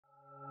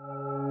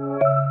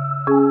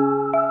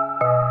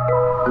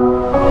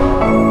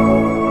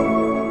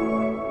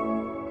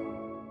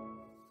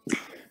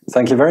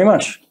Thank you very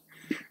much.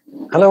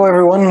 Hello,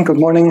 everyone. Good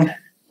morning.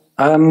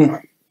 Can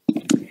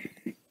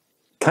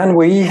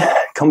we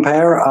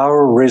compare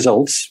our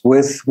results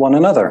with one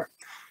another?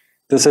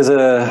 This is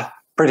a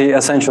pretty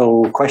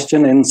essential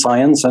question in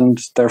science and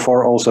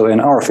therefore also in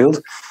our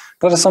field,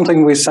 but it's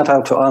something we set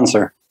out to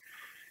answer.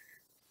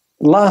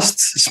 Last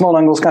small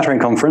angle scattering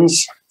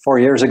conference 4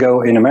 years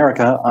ago in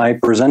America, I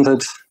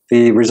presented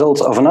the results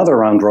of another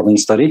round-robin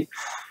study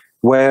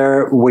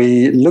where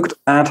we looked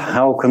at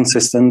how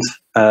consistent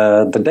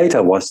the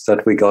data was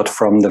that we got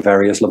from the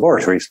various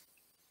laboratories.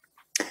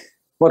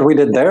 What we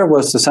did there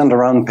was to send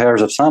around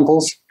pairs of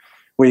samples.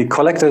 We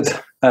collected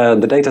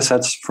the data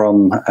sets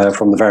from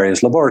the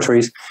various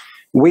laboratories.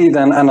 We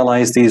then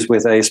analyzed these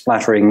with a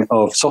splattering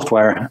of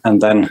software and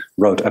then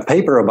wrote a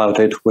paper about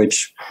it,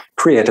 which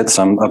created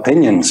some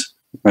opinions.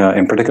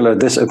 In particular,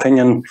 this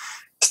opinion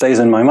stays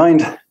in my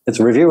mind. It's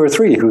reviewer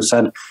 3 who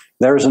said,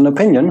 there is an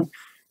opinion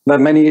that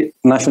many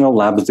national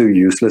labs do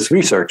useless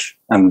research,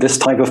 and this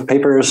type of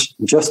papers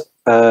just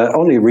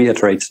only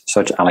reiterates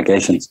such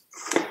allegations.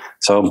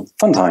 So,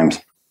 fun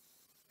times.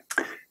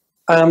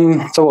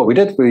 So what we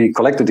did, we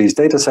collected these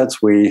data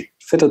sets, we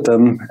fitted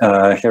them.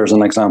 Here's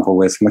an example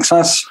with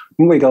McSAS.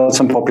 We got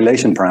some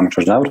population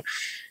parameters out.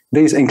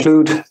 These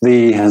include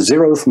the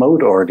zeroth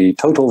mode, or the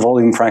total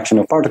volume fraction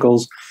of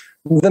particles,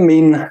 the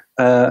mean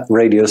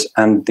radius,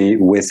 and the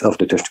width of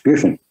the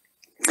distribution.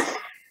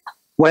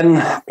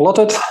 When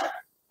plotted,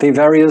 the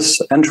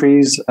various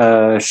entries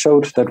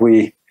showed that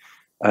we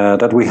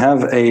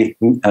have a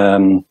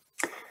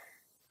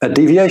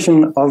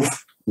deviation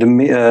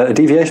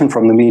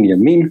from the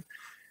median mean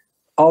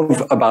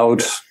of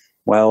about,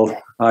 well,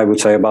 I would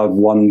say about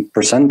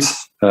 1%.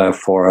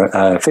 For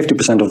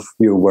 50% of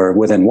you were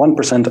within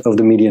 1% of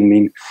the median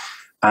mean,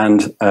 and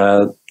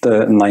the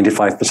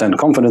 95%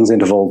 confidence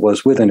interval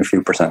was within a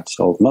few percent,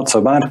 so not so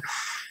bad.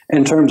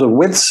 In terms of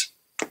widths,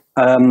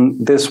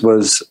 this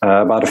was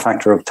about a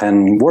factor of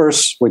 10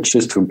 worse, which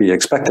is to be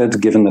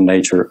expected given the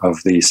nature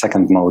of the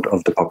second mode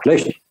of the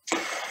population.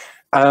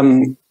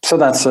 So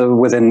that's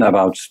within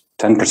about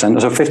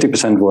 10%, so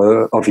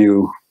 50% of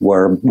you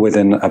were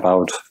within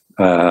about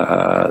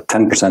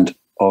 10%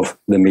 of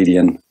the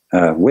median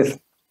width.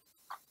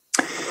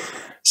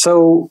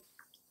 So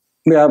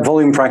yeah,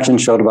 volume fraction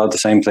showed about the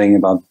same thing,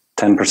 about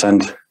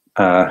 10%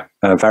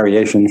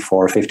 variation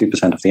for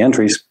 50% of the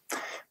entries,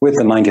 with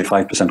the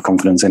 95%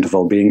 confidence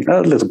interval being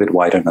a little bit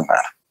wider than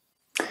that.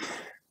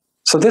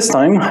 So this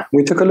time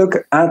we took a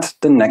look at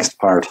the next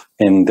part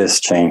in this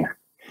chain.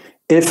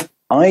 If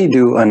I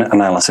do an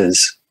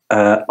analysis,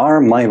 are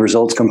my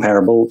results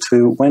comparable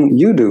to when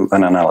you do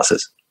an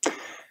analysis?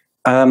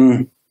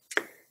 In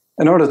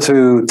order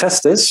to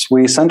test this,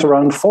 we sent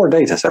around 4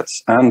 data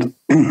sets, and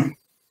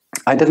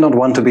I did not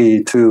want to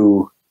be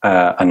too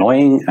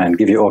annoying and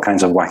give you all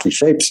kinds of wacky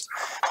shapes.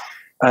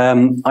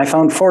 I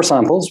found 4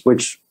 samples,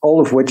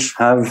 all of which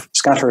have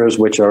scatterers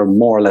which are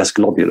more or less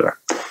globular.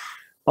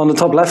 On the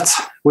top left,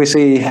 we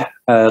see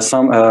a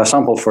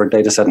sample for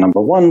dataset number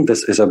 1.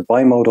 This is a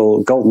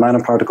bimodal gold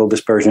nanoparticle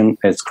dispersion.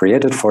 It's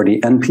created for the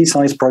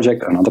NP-size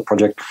project, another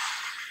project.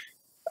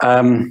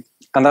 And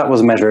that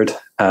was measured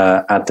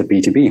at the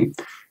PTB.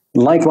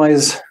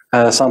 Likewise,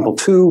 sample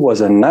 2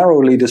 was a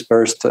narrowly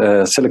dispersed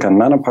silicon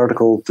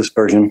nanoparticle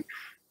dispersion,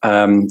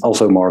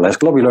 also more or less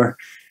globular.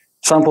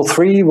 Sample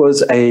 3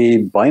 was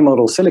a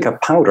bimodal silica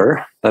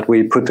powder that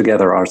we put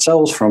together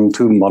ourselves from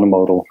 2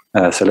 monomodal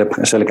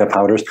silica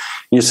powders.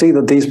 You see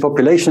that these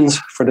populations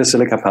for the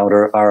silica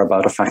powder are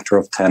about a factor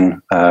of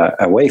 10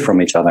 away from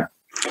each other.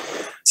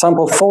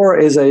 Sample 4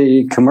 is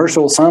a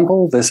commercial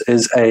sample. This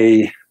is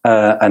a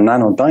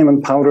nano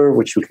diamond powder,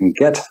 which you can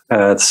get.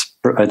 It's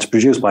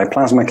produced by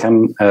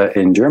PlasmaChem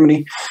in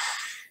Germany.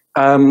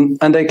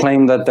 And they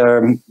claim that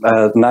their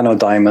nano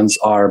diamonds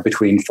are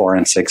between 4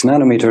 and 6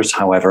 nanometers.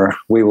 However,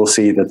 we will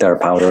see that their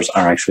powders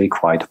are actually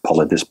quite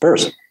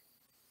polydisperse.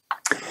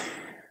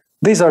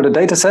 These are the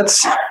data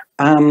sets.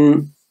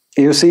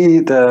 You see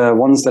the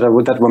ones that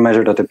were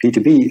measured at the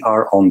PTB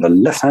are on the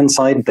left-hand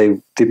side.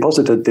 They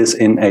deposited this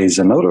in a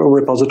Zenodo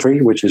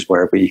repository, which is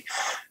where we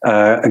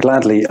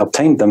gladly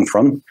obtained them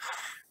from.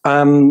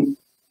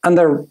 And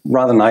they're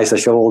rather nice. They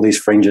show all these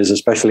fringes,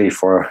 especially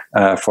for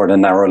the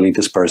narrowly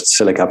dispersed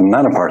silica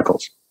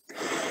nanoparticles.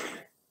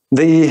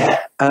 The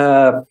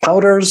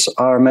powders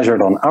are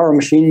measured on our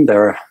machine.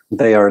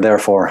 They are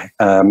therefore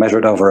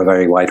measured over a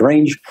very wide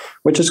range,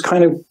 which is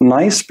kind of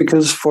nice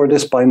because for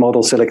this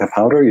bimodal silica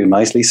powder, you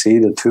nicely see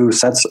the 2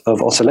 sets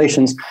of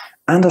oscillations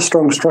and a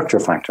strong structure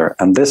factor.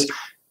 And this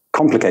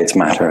complicates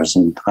matters,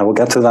 and I will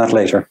get to that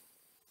later.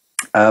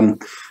 And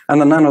the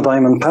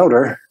nanodiamond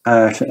powder,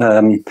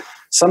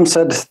 some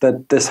said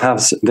that this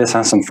has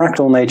some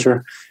fractal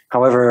nature.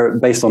 However,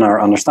 based on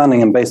our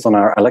understanding and based on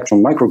our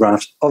electron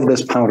micrographs of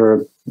this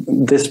powder,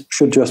 this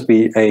should just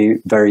be a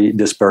very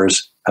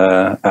dispersed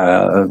set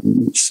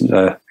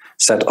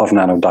of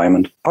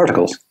nanodiamond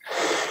particles.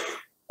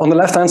 On the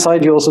left-hand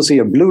side, you also see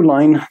a blue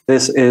line.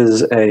 This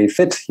is a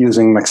fit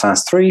using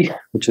McSAS 3,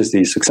 which is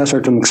the successor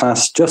to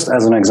McSAS, just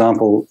as an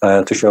example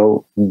to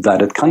show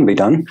that it can be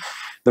done.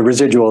 The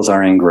residuals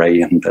are in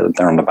gray and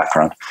they're on the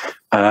background.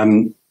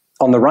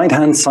 On the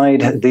right-hand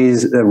side,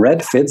 these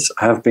red fits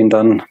have been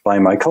done by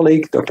my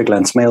colleague, Dr.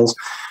 Glenn Smales,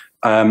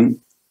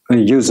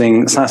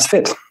 using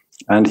SAS-Fit.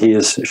 And he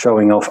is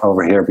showing off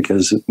over here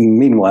because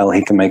meanwhile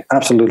he can make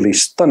absolutely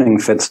stunning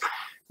fits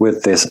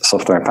with this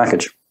software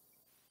package.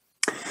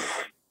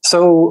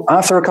 So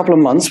after a couple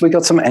of months, we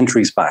got some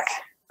entries back.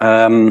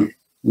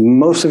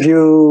 Most of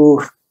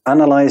you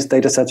analyzed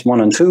datasets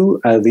 1 and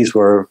 2. These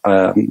were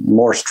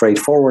more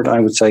straightforward, I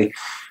would say,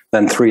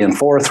 than 3 and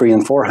 4. 3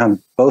 and 4 have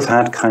both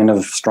had kind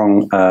of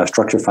strong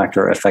structure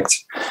factor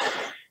effects.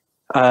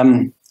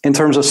 In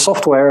terms of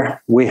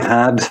software, we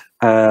have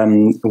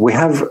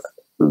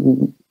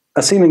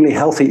a seemingly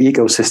healthy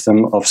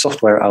ecosystem of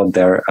software out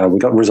there. We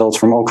got results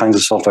from all kinds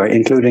of software,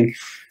 including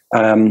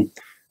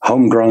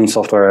homegrown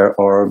software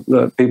or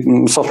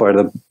software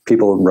that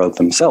people wrote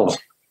themselves,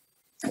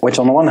 which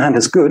on the one hand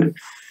is good.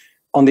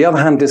 On the other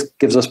hand, this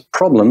gives us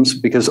problems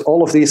because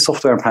all of these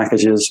software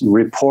packages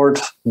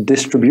report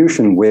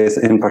distribution width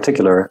in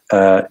particular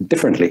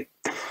differently.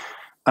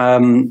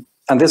 And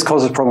this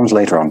causes problems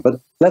later on, but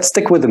let's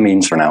stick with the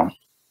means for now.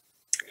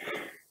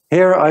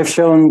 Here I've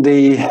shown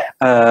the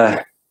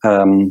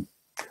on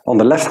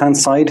the left-hand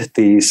side,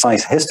 the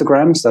size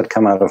histograms that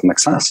come out of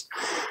McSAS.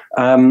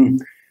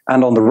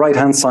 And on the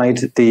right-hand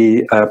side,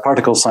 the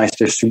particle size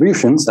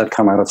distributions that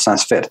come out of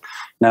SAS-Fit.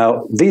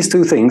 Now, these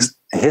two things,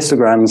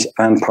 histograms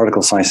and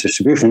particle size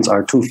distributions,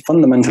 are two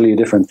fundamentally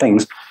different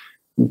things.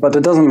 But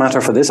it doesn't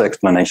matter for this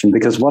explanation,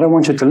 because what I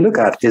want you to look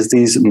at is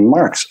these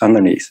marks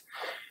underneath.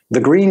 The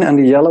green and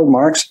the yellow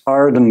marks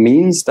are the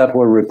means that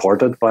were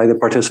reported by the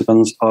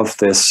participants of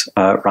this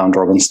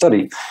round-robin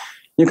study.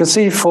 You can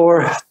see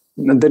for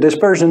the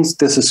dispersions,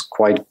 this is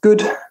quite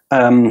good.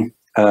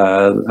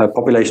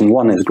 Population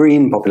 1 is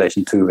green,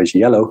 population 2 is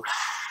yellow.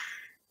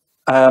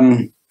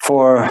 Even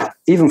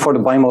for the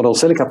bimodal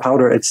silica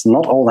powder, it's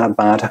not all that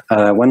bad.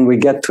 When we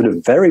get to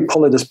the very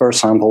polydispersed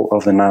sample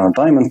of the nano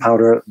diamond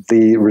powder,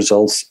 the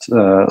results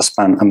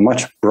span a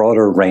much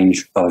broader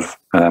range of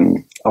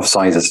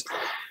sizes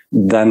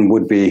than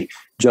would be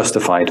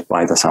justified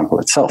by the sample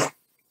itself.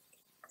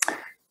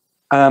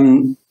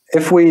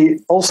 If we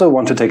also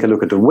want to take a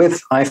look at the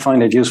width, I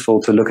find it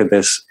useful to look at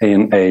this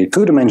in a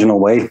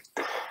two-dimensional way,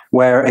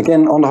 where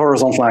again, on the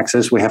horizontal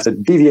axis, we have the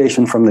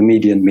deviation from the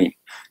median mean.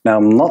 Now,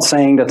 I'm not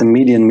saying that the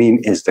median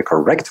mean is the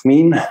correct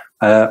mean,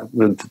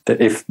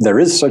 if there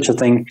is such a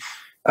thing.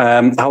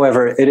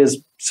 However, it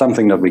is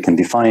something that we can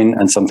define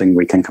and something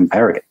we can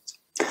compare against.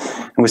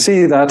 And we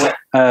see that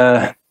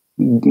that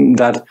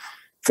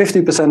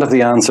 50% of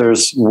the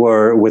answers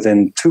were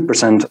within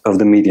 2% of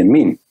the median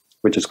mean,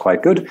 which is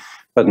quite good.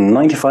 But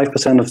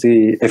 95% of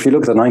the, if you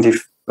look at the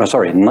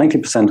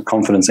 90%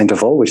 confidence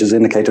interval, which is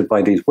indicated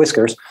by these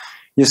whiskers,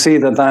 you see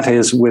that that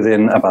is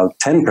within about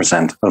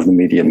 10% of the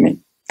median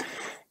mean.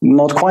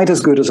 Not quite as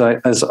good as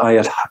I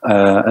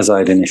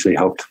had initially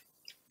hoped.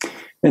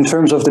 In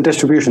terms of the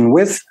distribution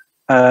width,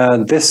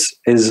 this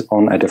is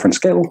on a different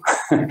scale.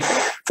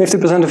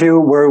 50% of you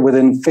were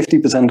within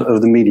 50%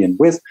 of the median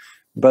width,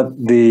 but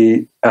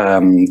the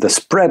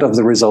spread of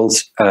the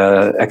results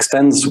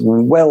extends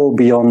well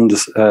beyond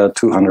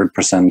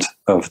 200%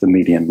 of the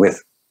median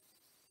width.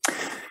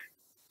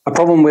 A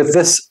problem with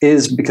this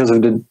is because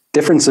of the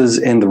differences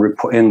in the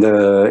reporting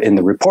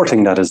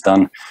that is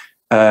done.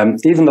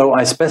 Even though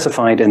I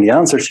specified in the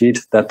answer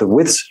sheet that the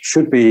widths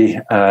should be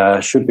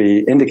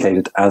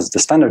indicated as the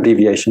standard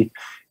deviation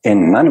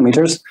in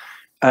nanometers,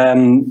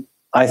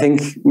 I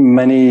think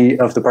many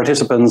of the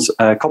participants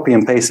copy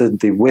and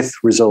pasted the width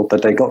result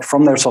that they got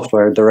from their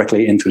software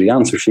directly into the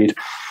answer sheet.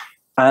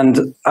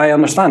 And I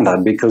understand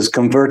that, because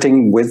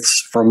converting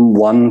widths from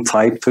one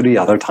type to the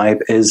other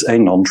type is a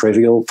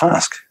non-trivial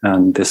task.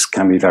 And this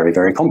can be very,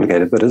 very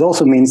complicated. But it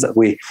also means that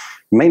we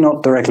may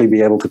not directly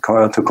be able to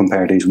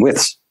compare these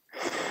widths.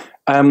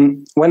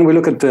 When we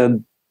look at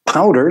the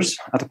powders,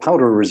 at the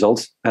powder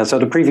results, so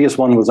the previous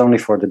one was only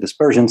for the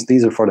dispersions,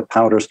 these are for the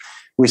powders,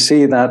 we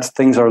see that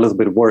things are a little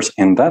bit worse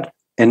in that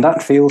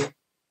field.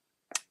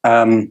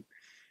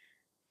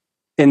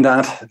 In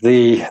that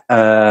the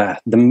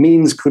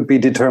means could be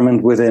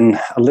determined within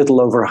a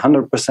little over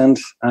 100%,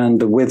 and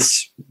the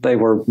widths, they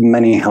were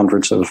many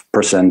hundreds of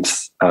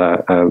percent,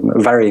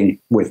 varying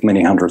with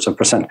many hundreds of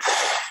percent.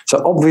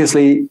 So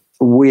obviously,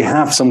 we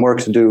have some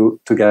work to do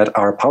to get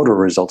our powder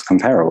results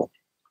comparable.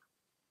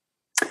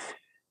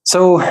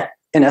 So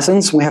in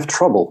essence, we have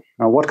trouble.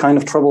 Now, what kind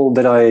of trouble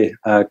did I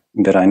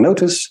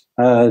notice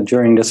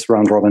during this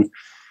round robin?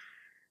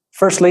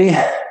 Firstly,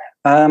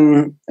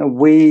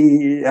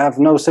 we have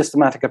no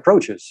systematic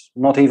approaches,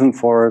 not even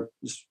for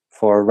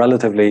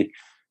relatively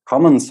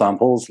common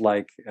samples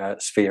like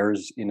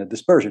spheres in a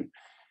dispersion.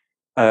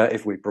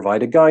 If we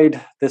provide a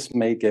guide, this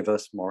may give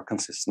us more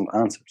consistent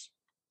answers.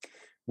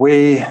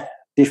 We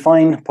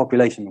define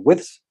population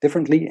widths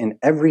differently in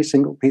every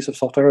single piece of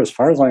software, as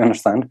far as I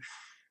understand,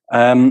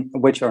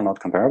 which are not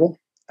comparable.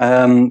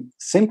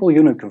 Simple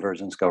unit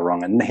conversions go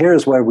wrong. And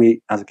here's where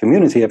we, as a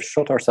community, have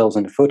shot ourselves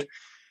in the foot.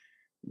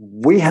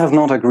 We have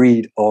not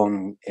agreed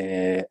on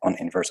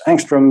inverse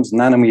angstroms,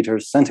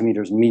 nanometers,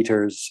 centimeters,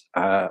 meters,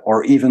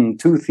 or even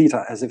 2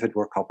 theta as if it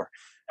were copper.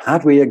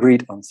 Had we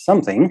agreed on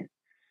something,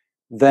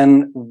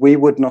 then we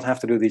would not have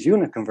to do these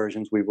unit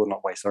conversions, we would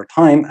not waste our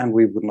time, and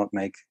we would not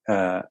make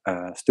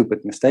stupid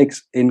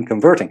mistakes in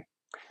converting.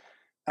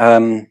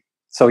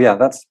 So yeah,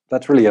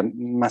 that's really a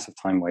massive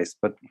time waste,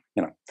 but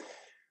you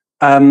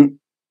know.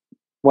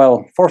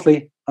 Well,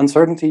 fourthly,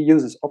 uncertainty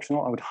use is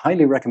optional. I would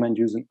highly recommend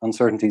using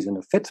uncertainties in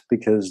a fit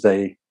because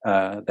they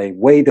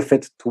weigh the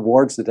fit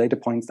towards the data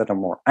points that are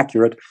more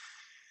accurate.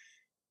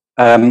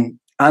 And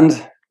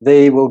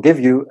they will give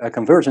you a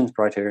convergence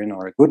criterion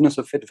or a goodness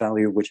of fit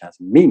value which has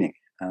meaning,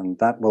 and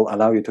that will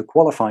allow you to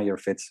qualify your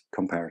fits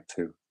compared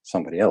to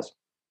somebody else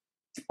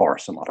or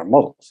some other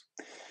models.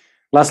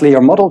 Lastly,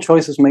 your model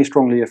choices may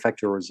strongly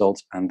affect your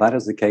results, and that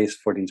is the case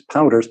for these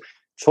powders.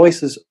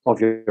 Choices of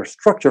your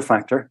structure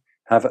factor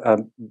have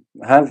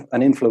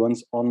an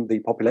influence on the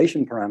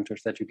population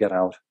parameters that you get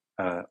out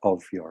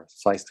of your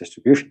size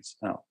distributions.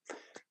 Now,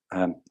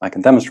 I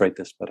can demonstrate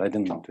this, but I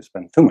didn't want to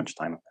spend too much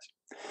time on this.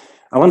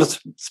 I wanted to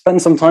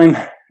spend some time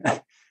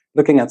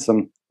looking at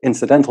some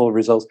incidental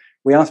results.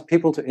 We asked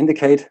people to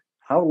indicate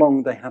how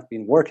long they have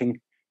been working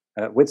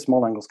with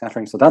small angle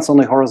scattering. So that's on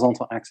the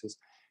horizontal axis.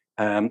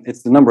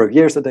 It's the number of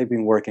years that they've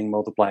been working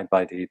multiplied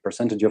by the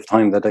percentage of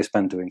time that they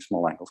spend doing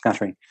small angle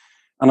scattering.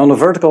 And on the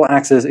vertical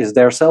axis is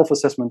their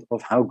self-assessment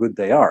of how good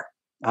they are,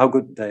 how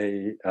good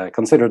they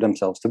consider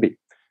themselves to be.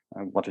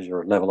 What is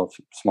your level of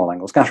small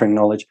angle scattering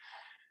knowledge?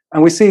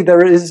 And we see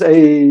there is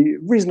a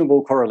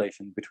reasonable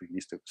correlation between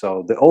these two.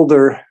 So the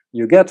older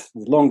you get,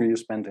 the longer you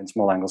spend in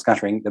small angle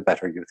scattering, the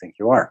better you think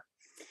you are.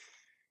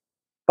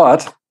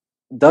 But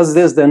does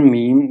this then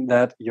mean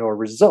that your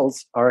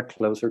results are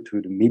closer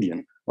to the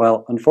median?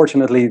 Well,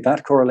 unfortunately,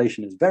 that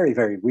correlation is very,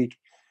 very weak.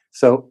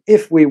 So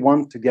if we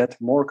want to get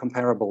more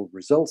comparable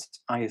results,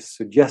 I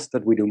suggest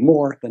that we do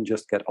more than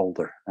just get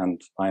older.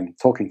 And I'm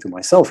talking to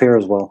myself here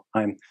as well.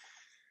 I'm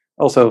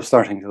also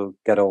starting to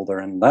get older,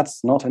 and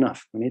that's not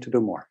enough. We need to do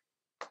more.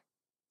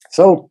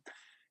 So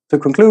to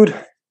conclude,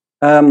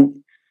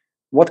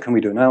 what can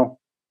we do now?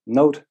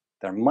 Note,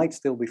 there might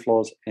still be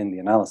flaws in the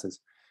analysis.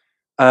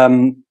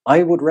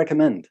 I would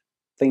recommend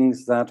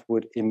things that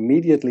would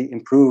immediately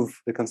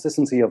improve the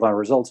consistency of our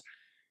results,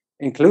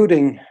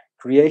 including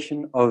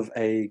creation of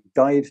a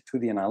guide to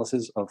the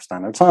analysis of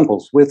standard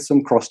samples with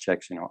some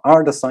cross-checks. You know,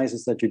 are the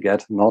sizes that you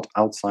get not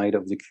outside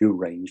of the Q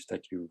range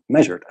that you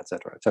measured,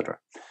 etc., etc.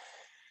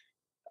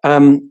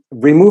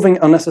 Removing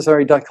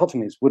unnecessary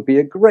dichotomies would be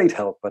a great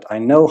help, but I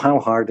know how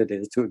hard it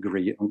is to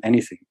agree on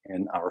anything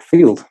in our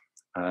field.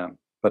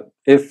 But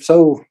if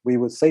so, we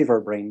would save our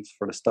brains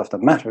for the stuff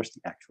that matters,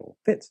 the actual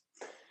fits.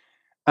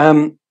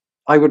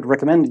 I would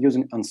recommend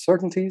using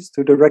uncertainties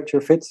to direct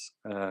your fits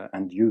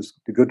and use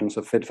the goodness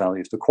of fit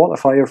values to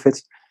qualify your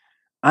fits.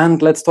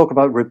 And let's talk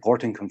about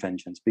reporting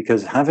conventions,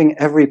 because having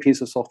every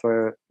piece of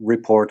software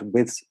report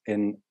widths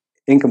in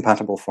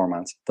incompatible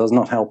formats does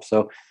not help.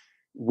 So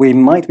we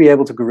might be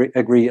able to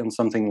agree on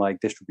something like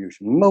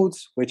distribution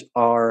modes, which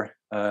are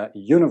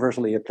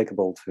universally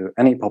applicable to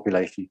any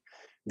population.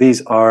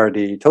 These are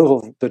the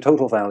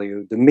total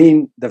value, the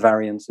mean, the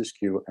variance, the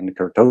skew, and the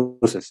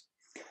kurtosis.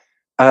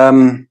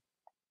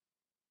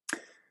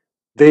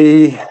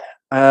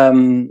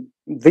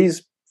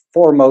 These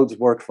 4 modes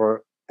work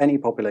for any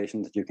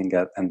population that you can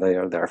get, and they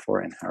are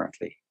therefore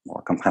inherently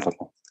more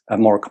compatible,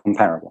 more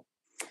comparable.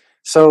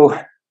 So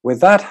with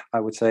that, I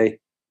would say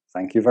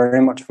thank you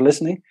very much for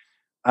listening,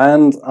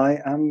 and I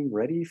am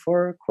ready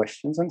for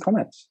questions and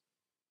comments.